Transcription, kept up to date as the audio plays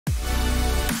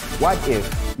What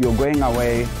if you're going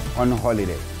away on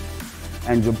holiday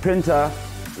and your printer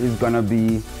is going to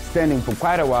be standing for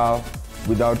quite a while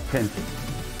without printing?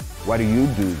 What do you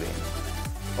do then?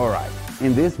 Alright,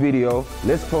 in this video,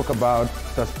 let's talk about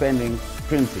suspending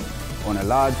printing on a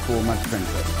large format printer.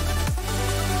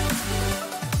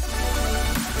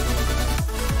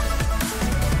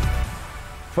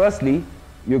 Firstly,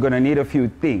 you're going to need a few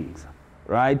things,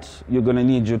 right? You're going to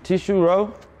need your tissue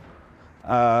roll,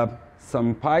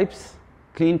 some pipes,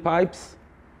 clean pipes.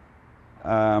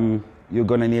 You're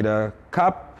going to need a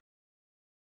cup,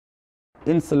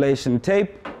 insulation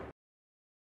tape,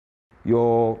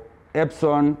 your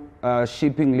Epson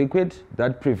shipping liquid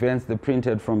that prevents the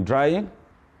printhead from drying,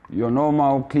 your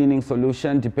normal cleaning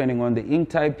solution depending on the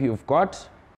ink type you've got,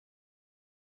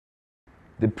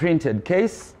 the printhead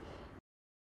case,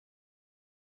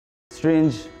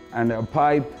 syringe, and a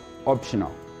pipe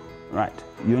optional. Right.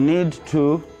 You need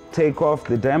to take off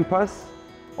the dampers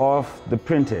of the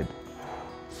printhead.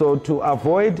 So to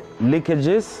avoid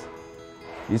leakages,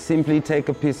 you simply take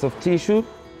a piece of tissue,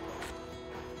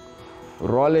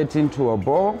 roll it into a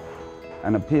ball,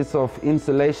 and a piece of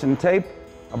insulation tape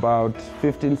about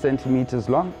 15 centimeters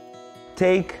long.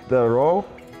 Take the roll,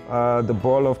 the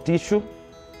ball of tissue,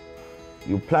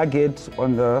 you plug it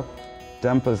on the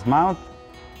damper's mouth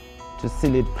to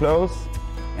seal it close,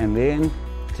 and then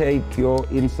take your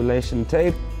insulation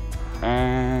tape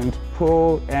and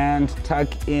pull and tuck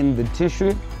in the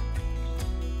tissue.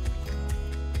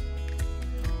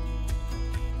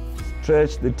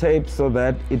 Stretch the tape so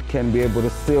that it can be able to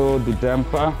seal the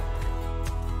damper.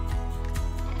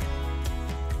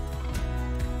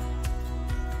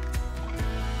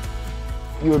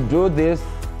 You do this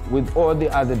with all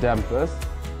the other dampers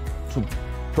to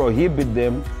prohibit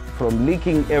them from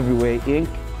leaking everywhere ink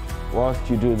whilst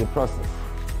you do the process.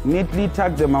 Neatly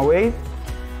tuck them away.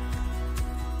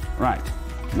 Right,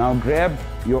 now grab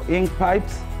your ink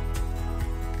pipes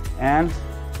and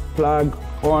plug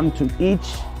onto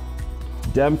each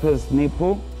damper's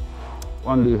nipple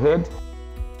on the head.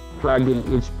 Plug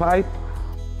in each pipe.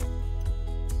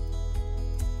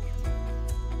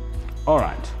 All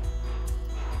right,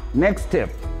 next step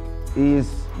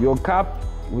is your cup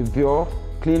with your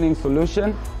cleaning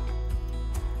solution.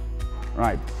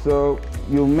 Right, so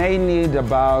you may need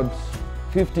about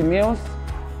 50 ml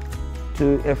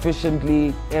to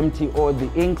efficiently empty all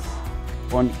the inks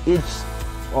on each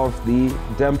of the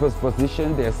dampers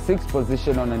position. There's 6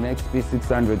 positions on an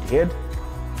XP600 head.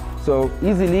 So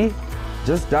easily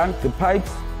just dunk the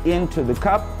pipes into the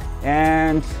cup,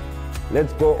 and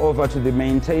let's go over to the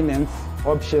maintenance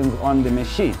options on the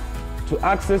machine. To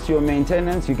access your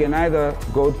maintenance, you can either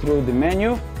go through the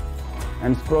menu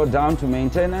and scroll down to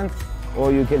maintenance,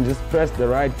 or you can just press the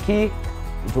right key.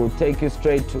 It will take you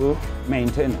straight to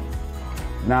maintenance.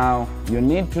 Now you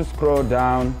need to scroll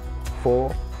down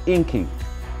for inking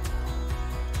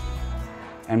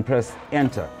and press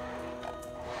enter.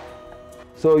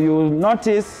 So you'll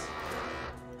notice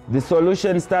the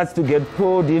solution starts to get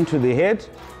pulled into the head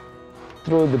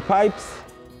through the pipes,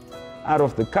 out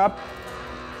of the cup,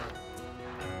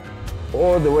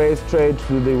 all the way straight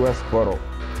to the waste bottle.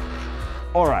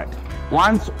 All right,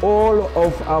 once all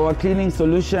of our cleaning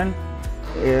solution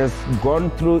is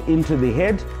gone through into the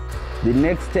head, the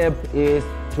next step is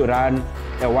to run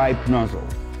a wipe nozzle.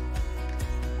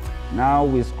 Now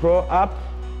we scroll up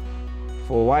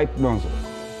for wipe nozzle.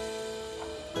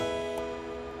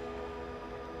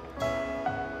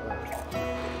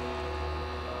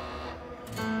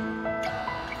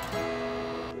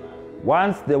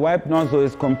 Once the wipe nozzle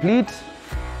is complete,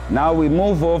 now we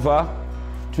move over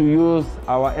to use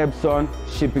our Epson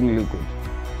shipping liquid.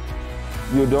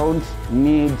 You don't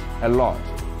need a lot.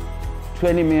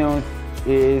 20 ml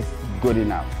is good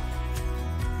enough.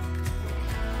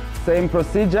 Same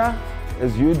procedure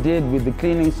as you did with the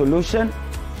cleaning solution.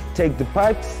 Take the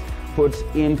pipes, put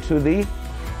into the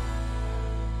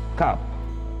cup.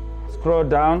 Scroll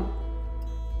down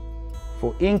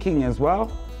for inking as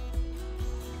well,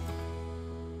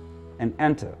 and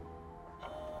enter.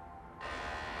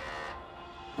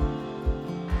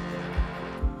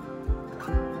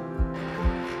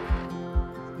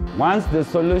 Once the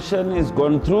solution is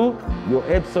gone through, your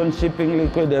Epson shipping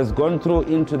liquid has gone through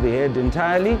into the head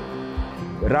entirely,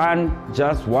 run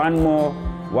just one more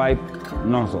wipe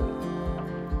nozzle.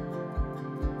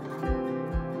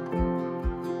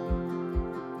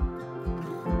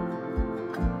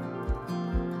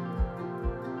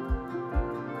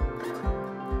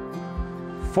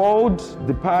 Fold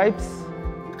the pipes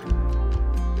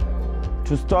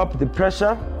to stop the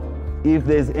pressure. If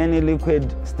there's any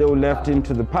liquid still left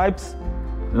into the pipes,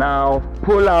 Now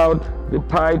pull out the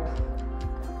pipes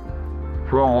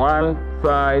from one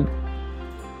side,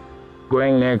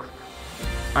 going next,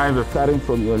 either starting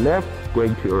from your left,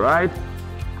 going to your right,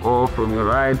 or from your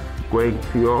right, going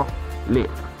to your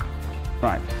left.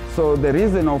 Right, so the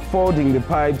reason of folding the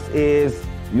pipes is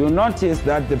you notice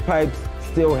that the pipes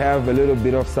still have a little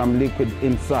bit of some liquid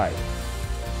inside.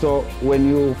 So when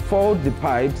you fold the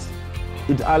pipes,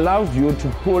 it allows you to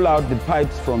pull out the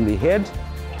pipes from the head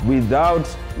without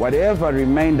whatever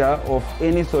remainder of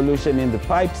any solution in the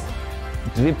pipes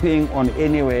dripping on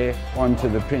anywhere onto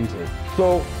the printhead.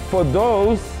 So for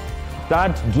those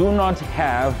that do not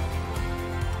have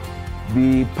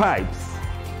the pipes,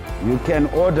 you can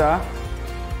order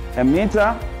a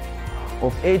meter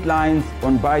of 8 lines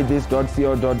on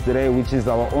buythis.co.za, which is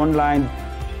our online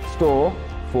store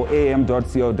for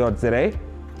am.co.za,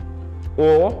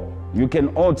 or you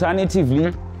can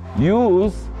alternatively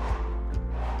use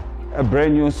a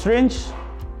brand new syringe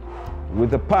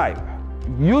with a pipe.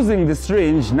 Using the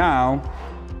syringe now,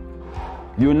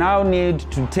 you now need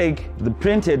to take the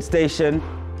printhead station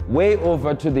way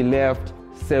over to the left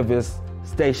service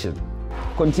station.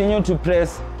 Continue to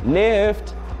press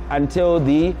left until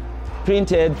the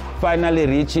printhead finally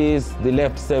reaches the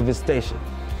left service station.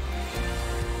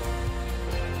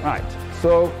 Right,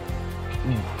 so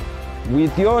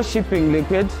with your shipping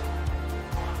liquid,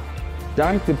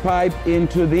 dunk the pipe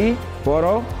into the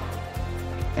bottle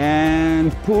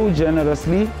and pull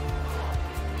generously.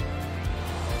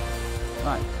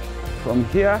 Right, from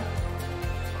here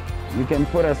you can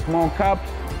put a small cup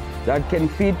that can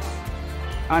fit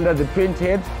under the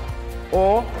printhead,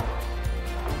 or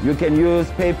you can use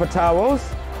paper towels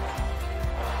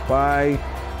by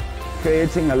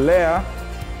creating a layer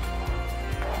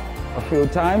a few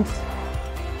times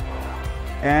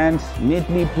and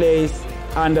neatly place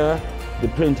under the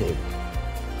printhead.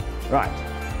 Right,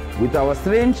 with our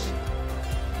syringe,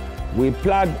 we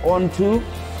plug onto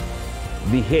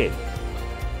the head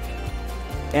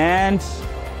and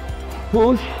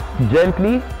push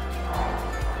gently .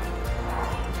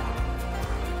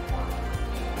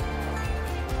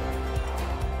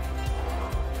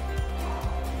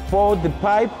 Fold the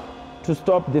pipe to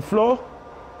stop the flow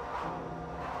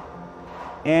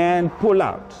and pull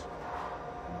out.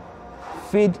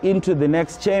 Feed into the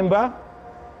next chamber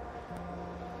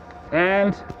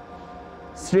and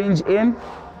syringe in.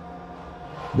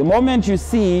 The moment you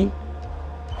see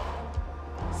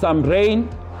some rain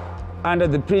under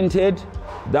the printhead,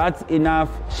 that's enough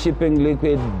shipping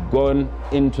liquid gone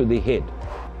into the head.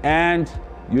 And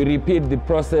you repeat the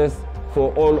process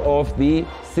for all of the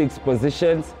 6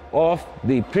 positions of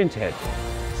the printhead.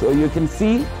 So you can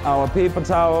see our paper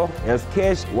towel has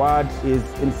cached what is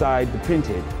inside the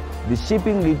printhead. The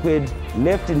shipping liquid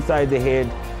left inside the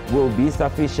head will be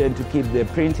sufficient to keep the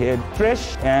printhead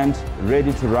fresh and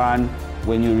ready to run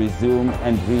when you resume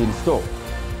and reinstall.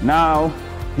 Now,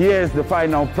 here's the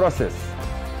final process.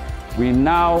 We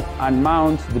now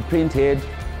unmount the printhead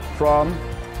from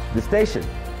the station.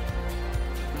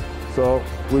 So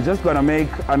we're just going to make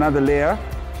another layer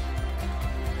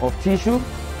of tissue,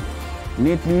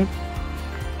 neatly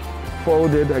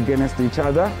folded against each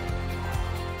other.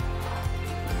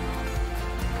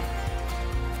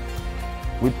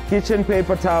 With kitchen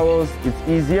paper towels, it's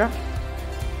easier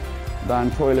than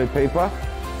toilet paper.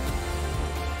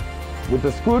 With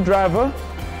a screwdriver,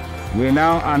 we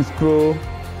now unscrew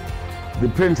the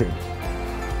printhead.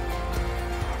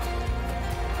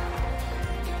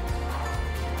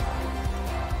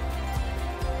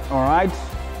 All right,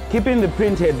 keeping the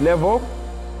printhead level,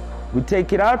 we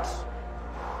take it out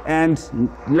and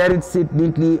let it sit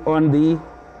neatly on the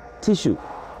tissue.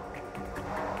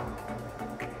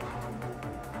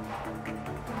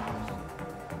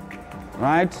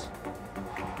 Right.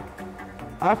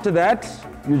 After that,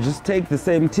 you just take the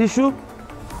same tissue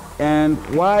and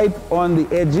wipe on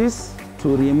the edges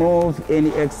to remove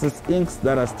any excess inks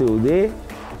that are still there.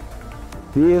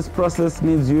 This process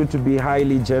needs you to be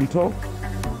highly gentle.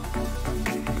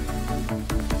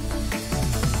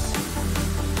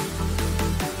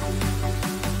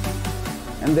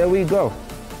 And there we go.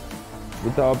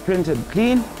 With our printhead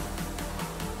clean,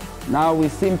 now we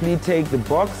simply take the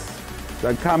box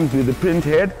that comes with the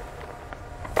printhead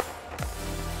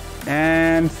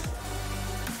and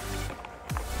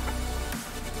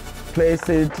place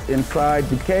it inside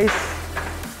the case.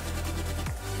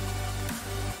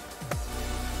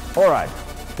 All right,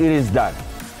 it is done.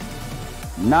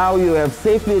 Now you have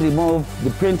safely removed the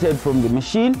printhead from the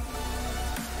machine,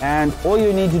 and all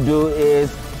you need to do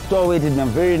is store it in a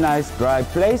very nice dry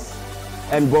place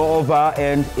and go over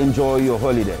and enjoy your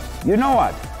holiday. You know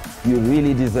what? You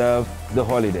really deserve the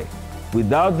holiday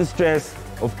without the stress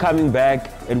of coming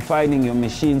back and finding your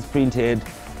machine's printhead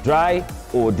dry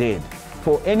or dead.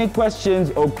 For any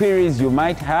questions or queries you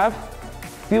might have,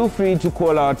 feel free to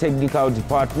call our technical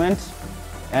department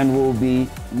and we'll be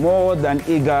more than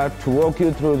eager to walk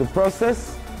you through the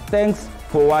process. Thanks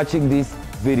for watching this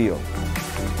video.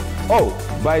 Oh,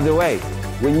 by the way,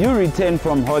 when you return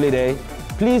from holiday,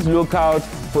 please look out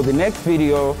for the next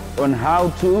video on how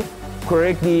to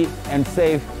correctly and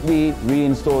safely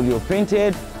reinstall your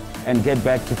printhead and get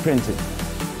back to printing.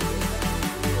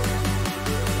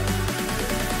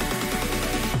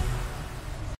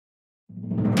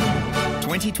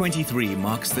 "2023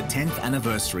 marks the 10th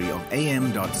anniversary of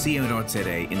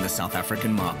am.co.za in the South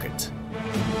African market.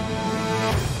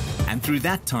 And through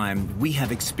that time, we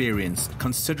have experienced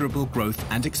considerable growth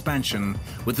and expansion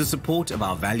with the support of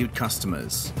our valued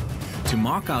customers. To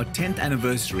mark our 10th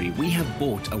anniversary, we have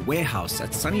bought a warehouse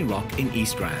at Sunny Rock in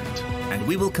East Rand, and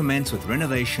we will commence with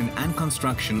renovation and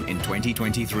construction in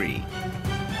 2023.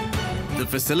 The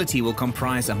facility will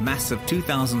comprise a massive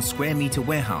 2,000 square meter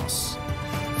warehouse,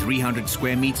 300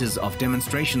 square meters of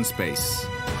demonstration space,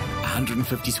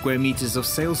 150 square meters of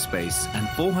sales space, and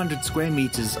 400 square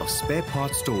meters of spare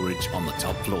parts storage on the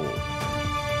top floor.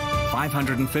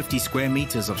 550 square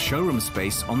meters of showroom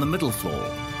space on the middle floor.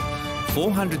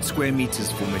 400 square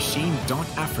meters for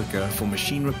Machine.Africa for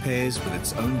machine repairs with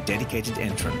its own dedicated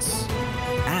entrance.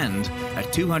 And a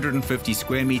 250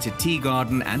 square meter tea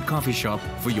garden and coffee shop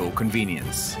for your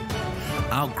convenience.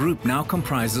 Our group now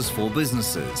comprises 4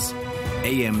 businesses.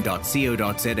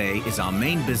 am.co.za is our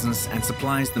main business and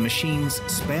supplies the machines,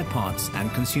 spare parts and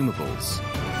consumables.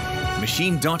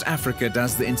 Machine.Africa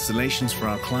does the installations for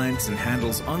our clients and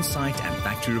handles on-site and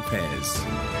factory repairs.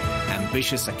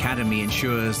 Ambitious Academy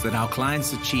ensures that our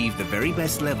clients achieve the very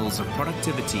best levels of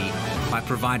productivity by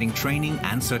providing training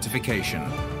and certification.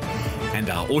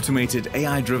 And our automated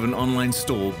AI-driven online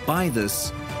store, Buy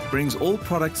This, brings all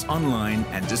products online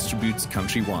and distributes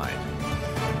countrywide.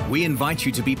 We invite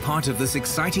you to be part of this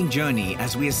exciting journey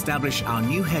as we establish our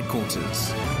new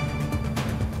headquarters.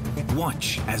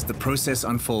 Watch as the process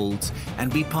unfolds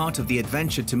and be part of the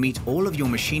adventure to meet all of your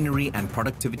machinery and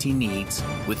productivity needs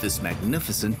with this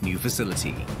magnificent new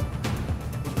facility.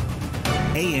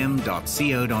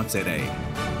 am.co.za.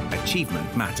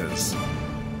 Achievement matters.